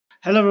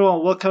Hello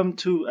everyone, welcome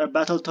to a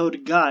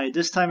Battletoad guide.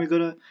 This time we're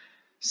gonna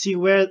see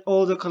where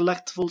all the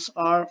collectibles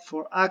are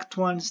for Act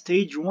 1,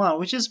 Stage 1,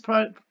 which is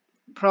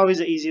probably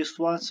the easiest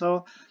one,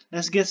 so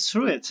let's get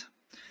through it.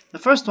 The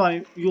first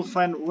one you'll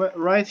find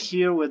right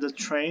here with the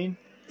train.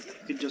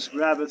 You can just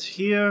grab it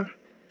here.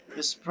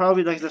 It's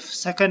probably like the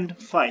second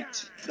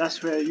fight.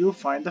 That's where you'll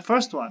find the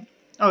first one.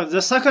 Oh,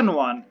 the second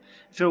one,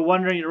 if you're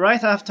wondering,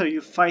 right after you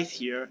fight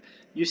here,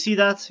 you see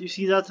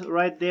that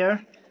right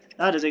there?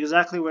 That is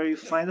exactly where you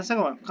find the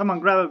second one. Come on,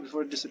 grab it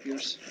before it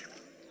disappears.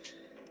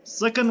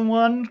 Second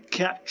one,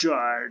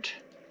 captured.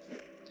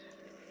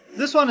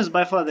 This one is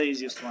by far the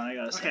easiest one, I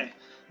guess. Okay.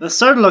 The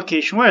third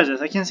location, where is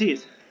it? I can see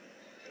it.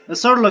 The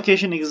third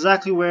location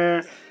exactly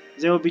where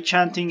they will be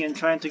chanting and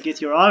trying to get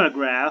your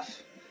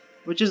autograph,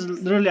 which is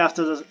literally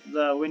after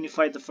the when you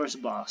fight the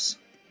first boss.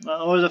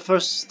 Or the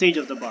first stage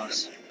of the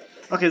boss.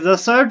 Okay, the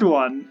third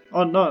one,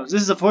 oh no,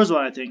 this is the fourth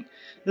one I think.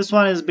 This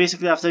one is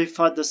basically after you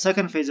fought the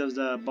second phase of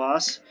the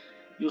boss.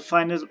 You'll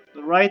find it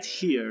right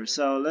here,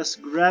 so let's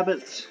grab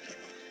it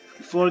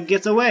before it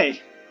gets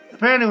away.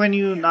 Apparently when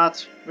you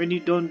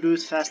don't do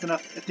it fast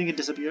enough, I think it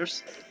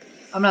disappears.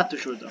 I'm not too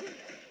sure though.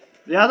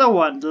 The other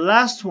one, the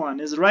last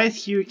one, is right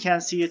here. You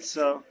can't see it,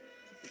 so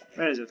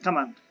where is it? Come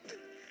on.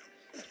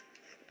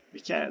 We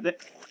can't.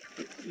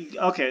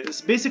 Okay, it's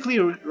basically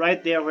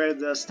right there where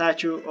the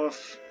statue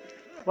of,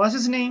 what's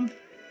his name?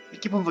 I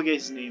keep on forgetting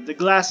his name. The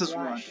glasses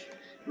one.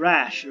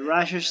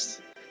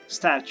 Rash's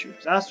statue.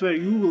 That's where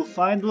you will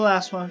find the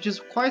last one, which is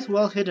quite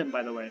well hidden,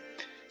 by the way.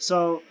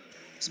 So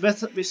it's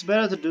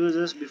better to do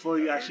this before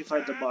you actually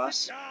fight the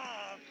boss.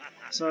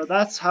 So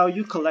that's how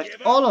you collect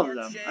all of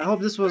them. I hope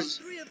this was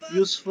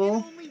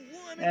useful,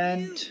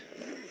 and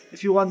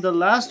if you want the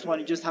last one,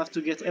 you just have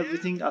to get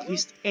everything at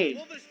least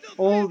A.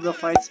 All the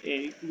fights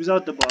A,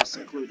 without the boss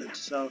included.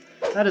 So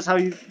that is how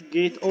you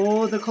get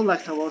all the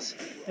collectibles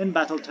in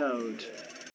Battletoad.